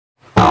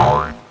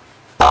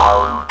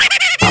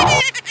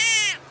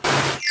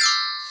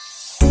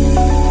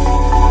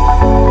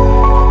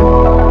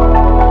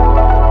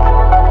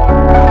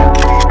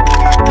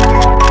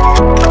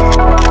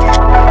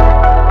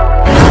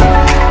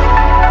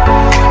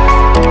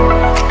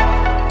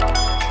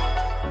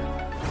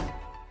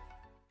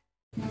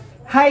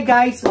Hi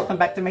guys! Welcome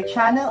back to my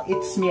channel.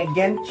 It's me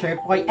again,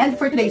 Cherpoy. And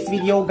for today's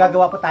video,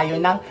 gagawa po tayo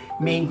ng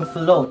mango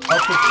float.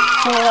 Okay,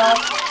 so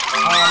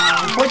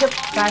for the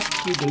past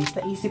few days,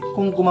 naisip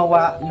kong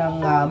gumawa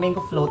ng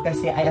mango float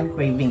kasi I am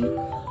craving.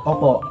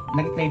 Opo,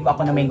 nag-crave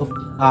ako ng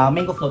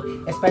mango float.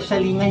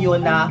 Especially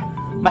ngayon na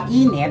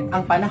mainit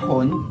ang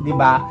panahon, di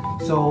ba?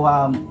 So,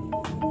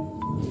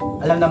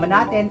 alam naman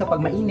natin kapag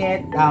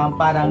mainit,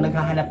 parang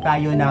naghahanap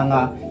tayo ng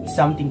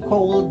something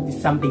cold,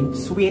 something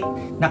sweet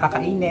na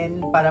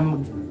kakainin para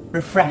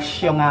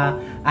refresh yung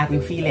ating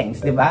feelings,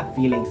 di ba?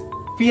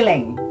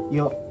 Feeling.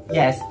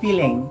 Yes,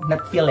 feeling,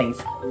 not feelings.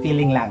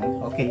 Feeling lang.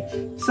 Okay.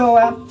 So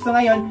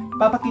ngayon,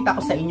 papakita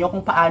ko sa inyo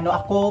kung paano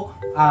ako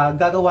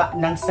gagawa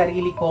ng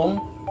sarili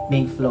kong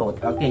mango float.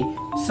 Okay.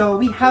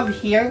 So we have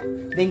here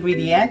the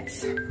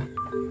ingredients.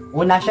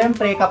 Una,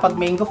 syempre, kapag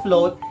mango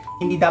float,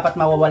 hindi dapat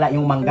mawawala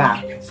yung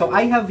mangga. So,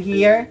 I have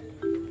here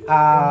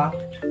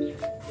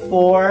 4,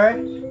 5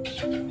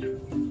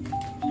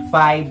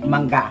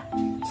 mangga.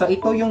 So,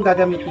 ito yung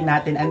gagamitin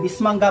natin. And this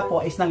mangga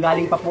po is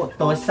nanggaling pa po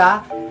to sa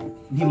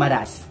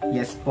Guimaras.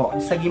 Yes po,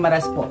 sa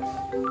Guimaras po.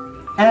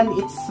 And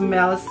it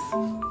smells,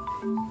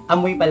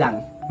 amoy pa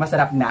lang,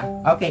 masarap na.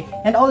 Okay,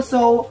 and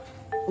also,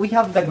 we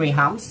have the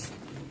grahams.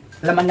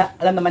 Alam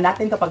naman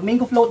natin kapag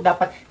mango float,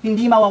 dapat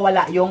hindi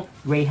mawawala yung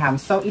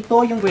grahams. So,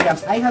 ito yung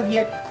grahams. I have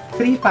here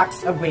 3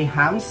 packs of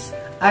grahams.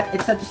 At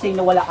it's sad to say na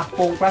wala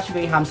akong crushed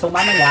grahams. So,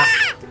 mamaya,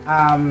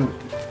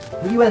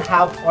 we will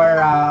have, or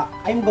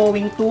I'm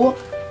going to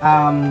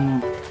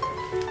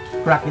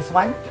crack this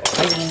one.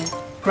 I mean,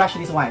 crush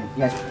this one.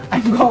 Yes,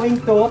 I'm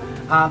going to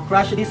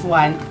crush this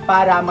one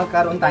para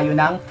magkaroon tayo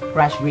ng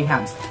crushed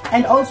grahams.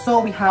 And also,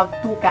 we have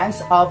 2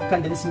 cans of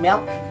condensed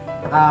milk.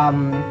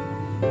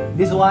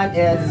 This one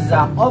is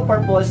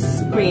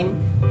all-purpose cream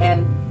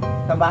and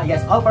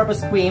yes,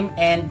 all-purpose cream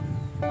and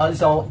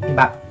also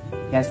ibap.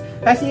 Yes.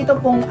 Kasi ito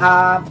pong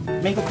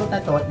mango float na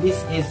to, this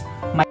is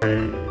my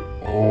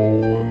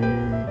own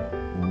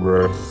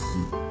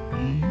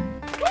recipe.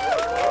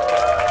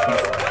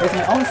 Yes. This is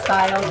my own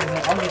style, this is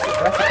my own recipe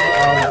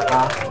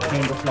of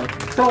mango float.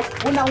 So,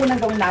 una-unang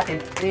gawin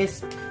natin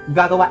is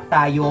gagawa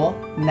tayo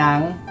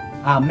ng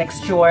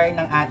mixture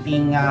ng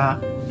ating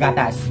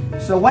gatas.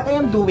 So what I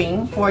am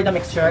doing for the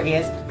mixture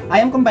is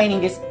I am combining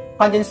this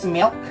condensed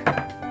milk,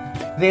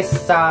 this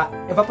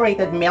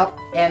evaporated milk,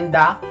 and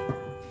the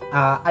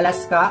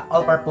Alaska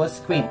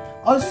all-purpose cream.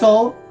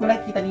 Also, kung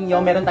nakikita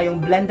ninyo, meron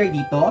tayong blender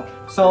dito.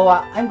 So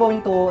I'm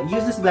going to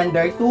use this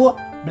blender to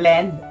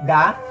blend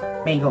the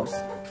mangoes.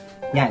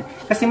 Yan.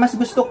 Kasi mas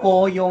gusto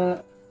ko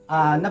yung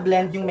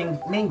na-blend yung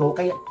mango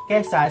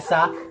kaysa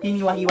sa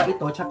hiniwa-hiwa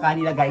ito tsaka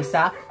nilagay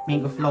sa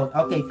mango float.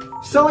 Okay,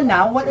 so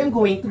now what I'm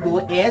going to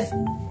do is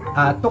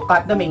to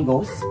cut the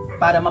mangoes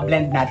para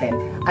ma-blend natin.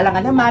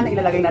 Alangan naman,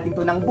 ilalagay natin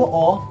ito ng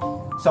buo,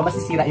 so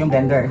masisira yung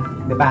blender,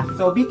 diba?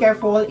 So be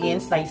careful in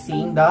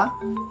slicing the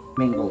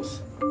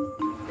mangoes.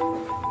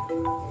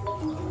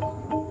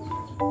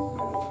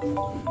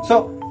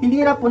 So,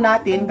 hindi na po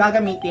natin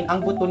gagamitin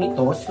ang buto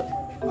nito. So,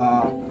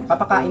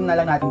 papakain na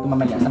lang natin ito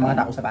mamaya sa mga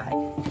tao sa bahay.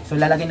 So,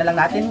 lalagay na lang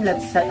natin.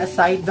 Let's set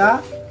aside the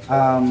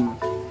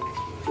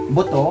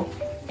buto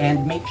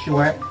and make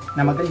sure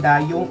na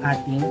maganda yung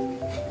ating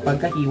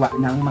pagkahiwa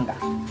ng mangga.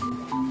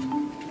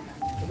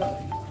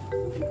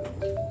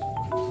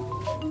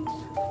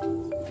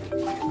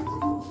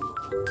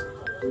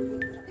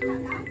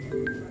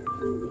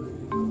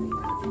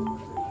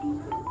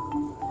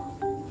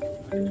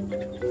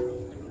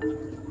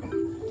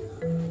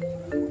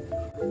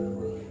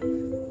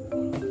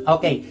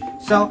 Okay,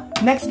 so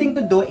next thing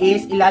to do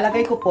is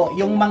ilalagay ko po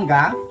yung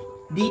mangga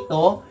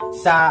dito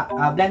sa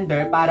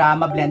blender para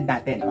ma-blend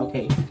natin.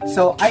 Okay,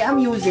 so I am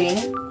using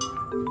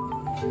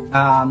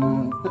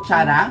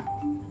kutsara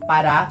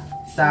para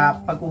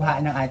sa pagkuha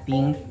ng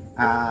ating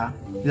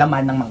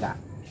laman ng mangga.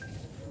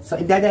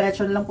 So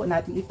idadiretso lang po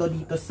natin ito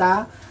dito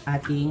sa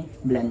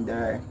ating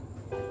blender.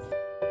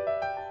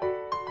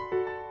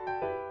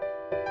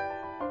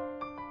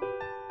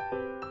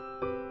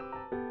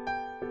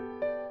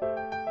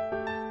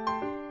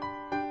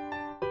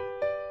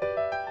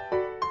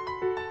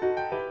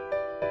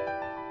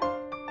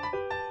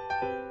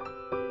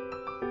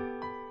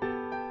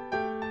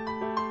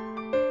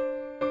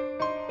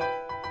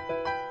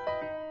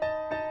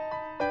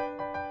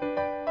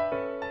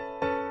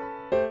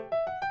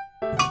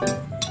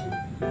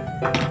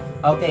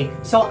 Okay,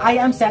 so I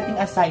am setting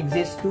aside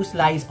these 2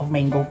 slices of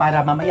mango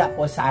para mamaya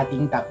po sa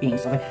ating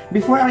toppings. Okay,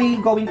 before I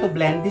going to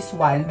blend this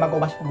one,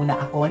 mag-wash po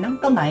muna ako ng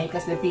kamay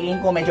kasi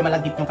feeling ko medyo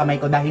malagkit yung kamay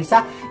ko dahil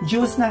sa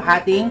juice ng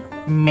ating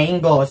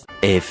mangoes.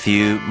 A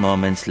few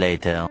moments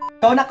later.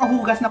 So,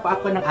 nakahugas na po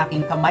ako ng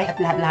aking kamay at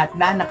lahat-lahat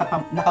na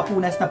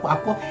nakapunas na po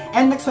ako.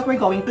 And next what we're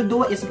going to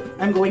do is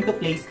I'm going to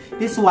place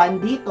this one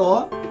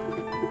dito.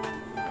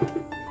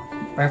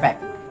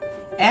 Perfect.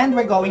 And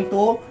we're going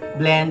to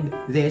blend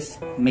this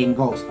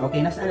mangoes. Okay,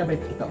 nasa ano ba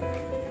ito?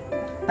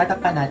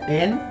 Tatakpan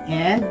natin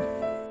and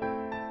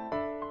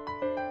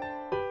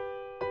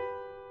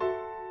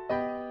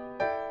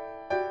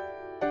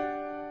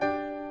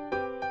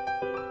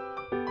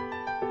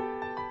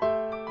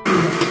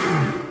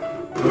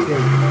Okay.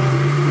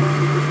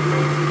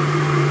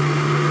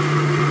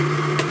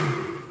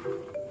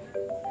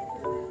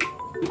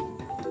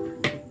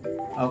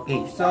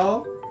 Okay,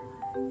 so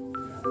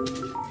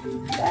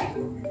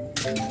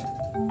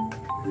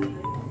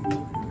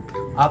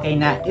okay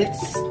na,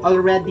 it's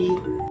already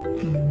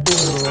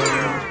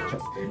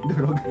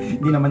durog.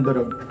 Hindi naman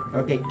durog.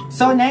 Okay,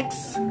 so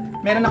next,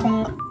 meron akong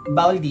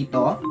bowl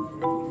dito.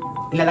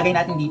 Ilalagay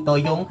natin dito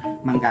yung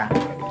mangga.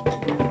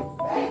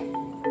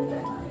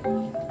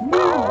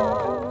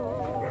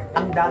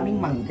 Ang daming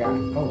mangga.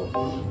 Oh.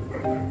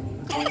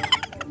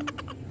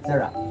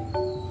 Sarap.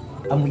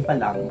 Amoy pa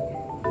lang.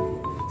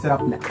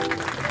 Sarap na.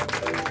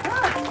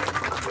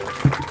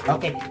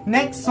 Okay,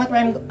 next what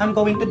I'm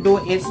going to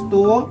do is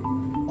to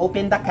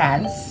open the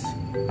cans.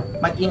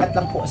 Mag-ingat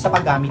lang po sa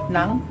paggamit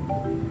ng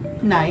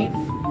knife.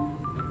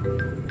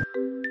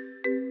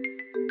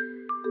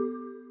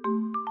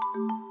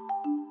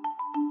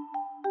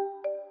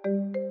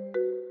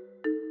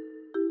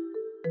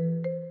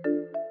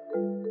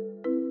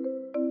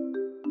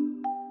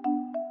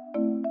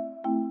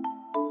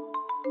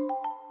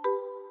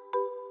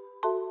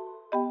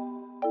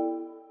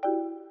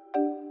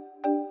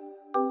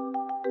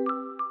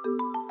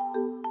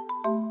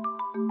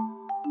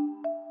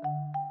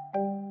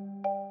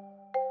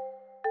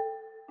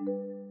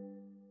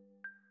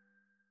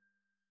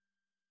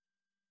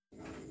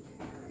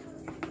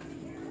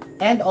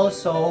 And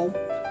also,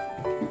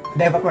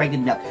 the evaporated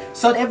milk.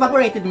 So, the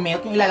evaporated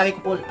milk, yung ilalagay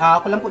ko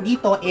lang po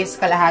dito is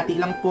kalahati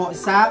lang po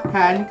sa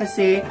can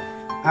kasi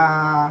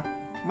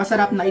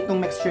masarap na itong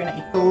mixture na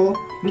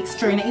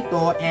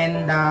ito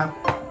and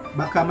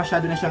baka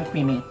masyado na siyang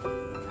creamy.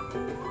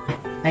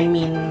 I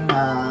mean,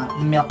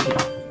 milky.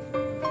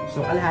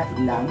 So,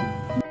 kalahati lang.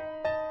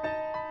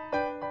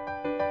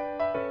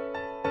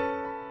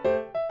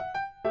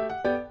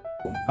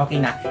 Okay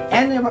na.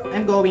 And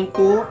I'm going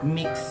to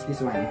mix this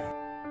one.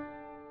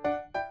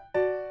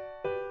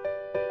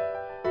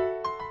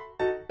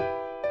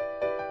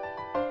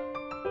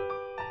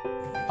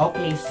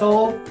 Okay,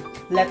 so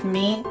let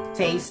me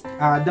taste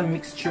the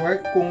mixture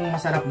kung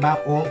masarap ba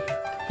o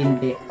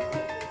hindi.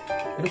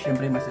 Pero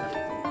syempre masarap.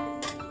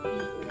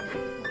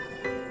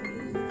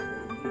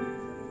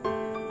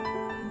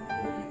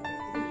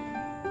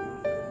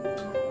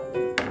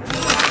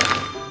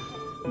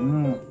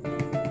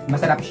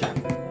 Masarap siya.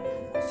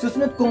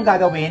 Susunod kong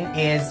gagawin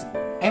is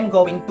I'm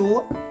going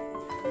to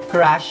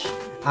crush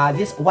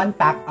this 1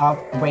 pack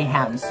of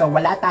graham. So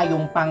wala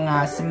tayong pang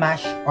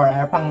smash or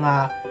pang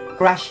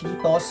crush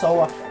dito.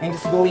 So, I'm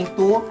just going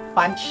to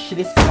punch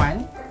this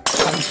one.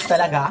 Punch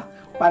talaga.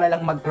 Para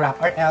lang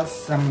mag-crack. Or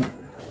else,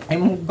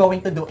 I'm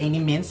going to do any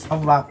means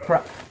of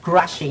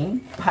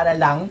crushing. Para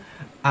lang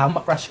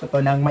ma-crush ko to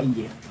ng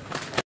maigi.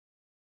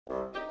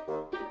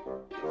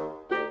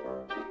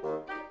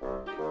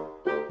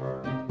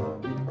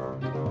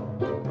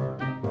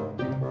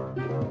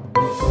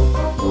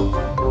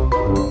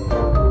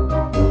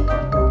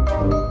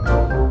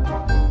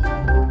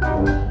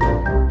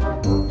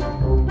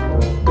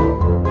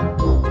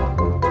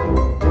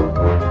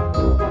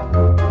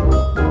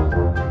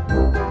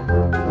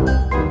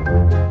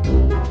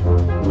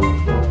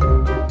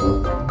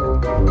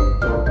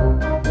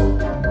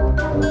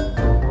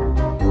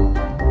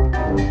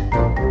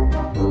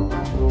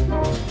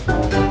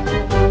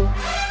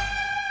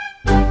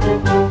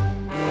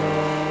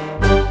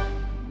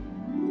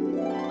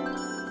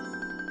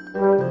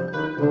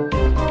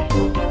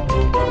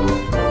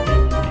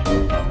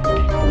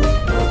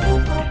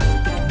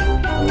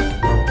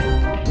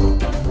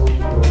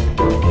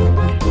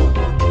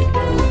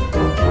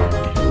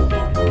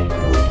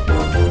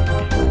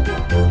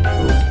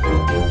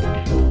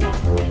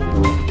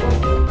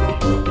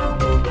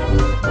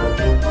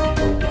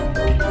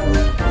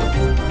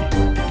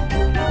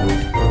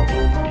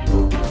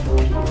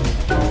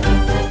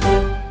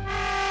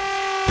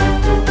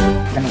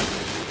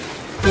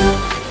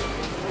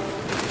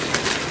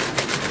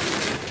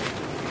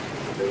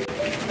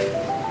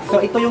 So,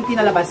 ito yung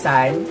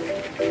kinalabasan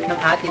ng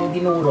ating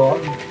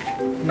dinurog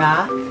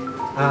na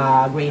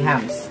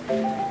grahams.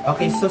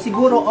 Okay, so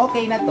siguro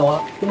okay na to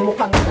kung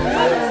mukhang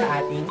para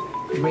sa ating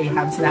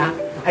grahams na,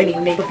 I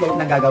mean, mango float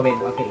na gagawin.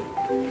 Okay.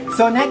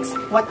 So, next,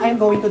 what I'm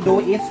going to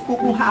do is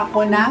kukuha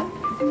ako ng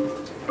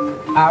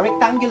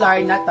rectangular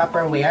na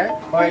Tupperware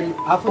or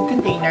food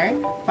container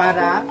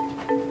para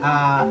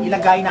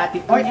ilagay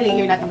natin or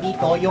i-layer natin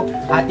dito yung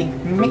ating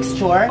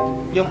mixture,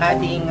 yung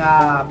ating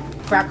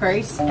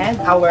crackers, and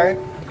our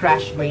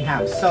crushed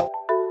grahams. So,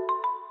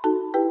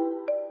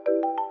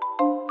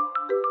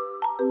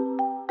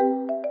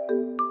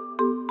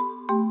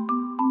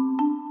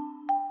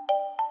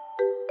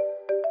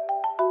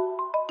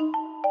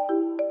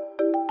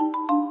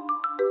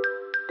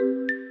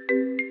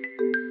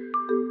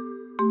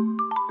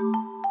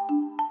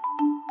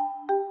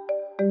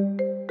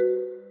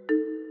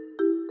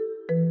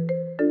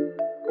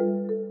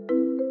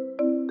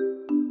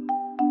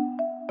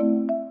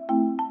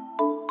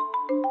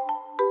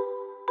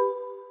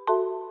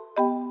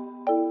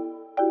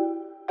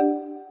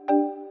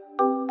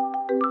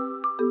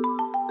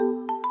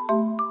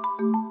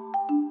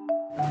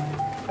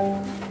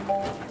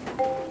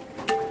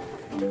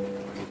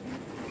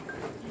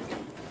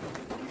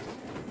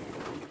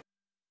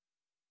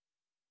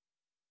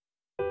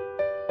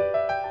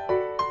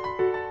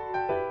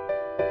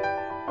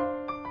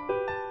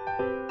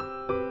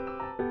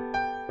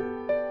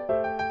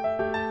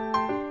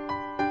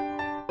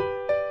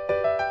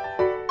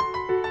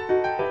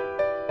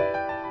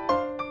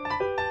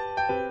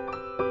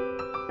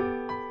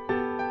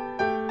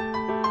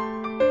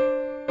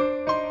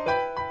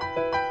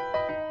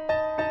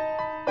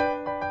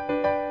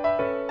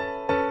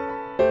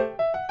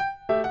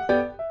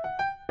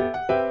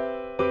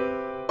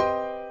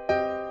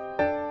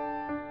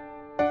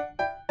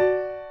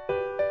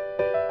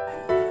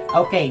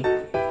 Okay.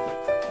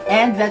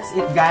 And that's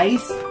it,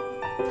 guys.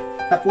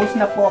 Tapos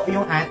na po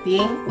yung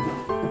ating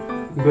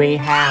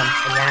graham.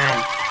 Ayan.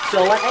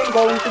 So, what I'm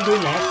going to do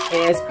next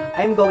is,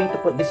 I'm going to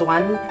put this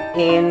one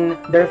in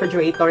the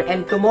refrigerator.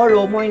 And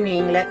tomorrow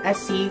morning, let us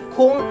see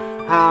kung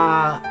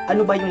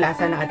ano ba yung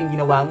lasa ng ating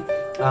ginawang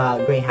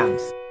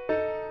grahams.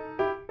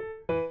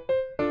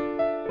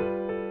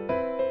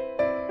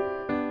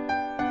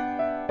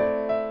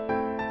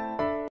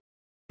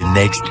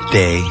 Next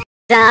day.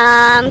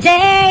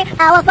 Someday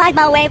I will find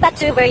my way back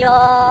to where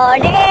you're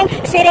living,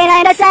 sitting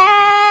in the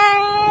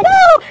sand.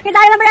 Ooh, 'cause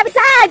I remember every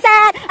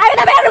sunset. I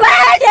remember every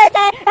word you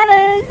said. I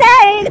will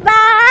say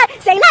goodbye.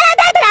 Say la la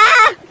da da da.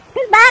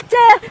 Back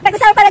to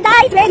summer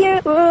paradise with you.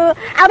 Ooh,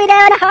 I'll be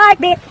there in a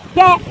heartbeat.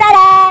 Yeah, da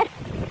da.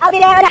 I'll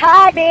be there in a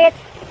heartbeat.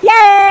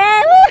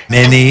 Yeah. Ooh.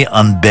 Many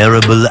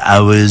unbearable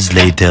hours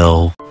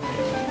later.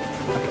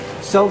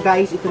 So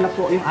guys, ito na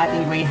po yung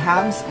ating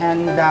grahams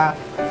and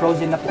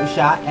frozen na po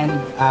siya, and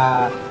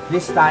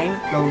this time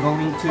we're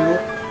going to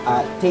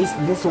taste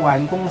this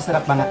one kung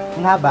masarap ba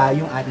nga ba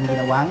yung ating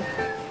ginawang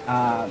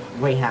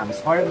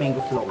grahams or mango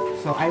float.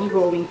 So I'm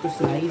going to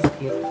slice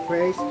it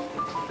first.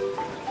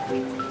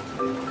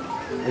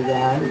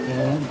 Ayan,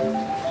 and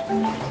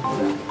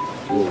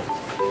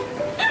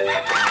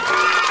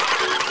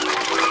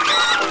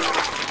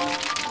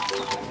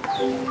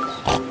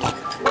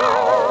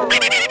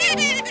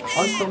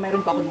also, meron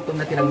pa ako dito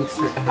natirang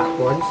mixture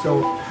kahapon. So,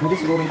 I'm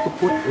just going to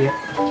put it.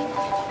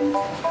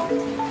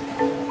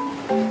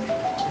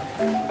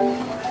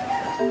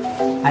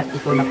 At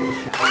ito na po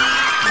siya.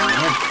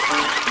 Ayan.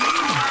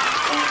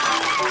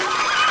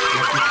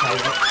 Let me try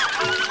it.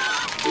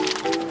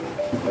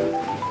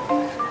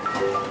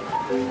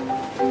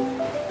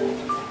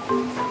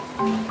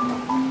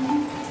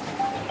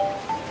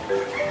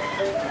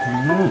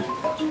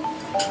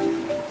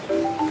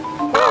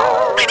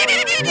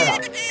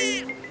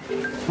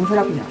 Ang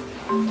sarap niya.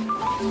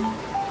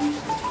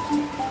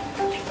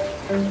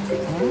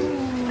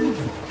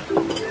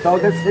 So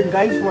that's it,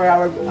 guys, for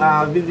our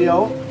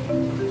video.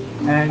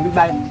 And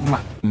goodbye.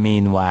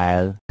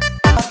 Meanwhile.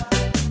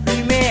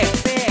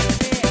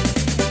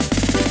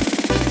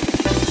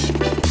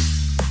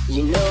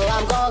 You know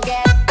I'm gonna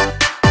get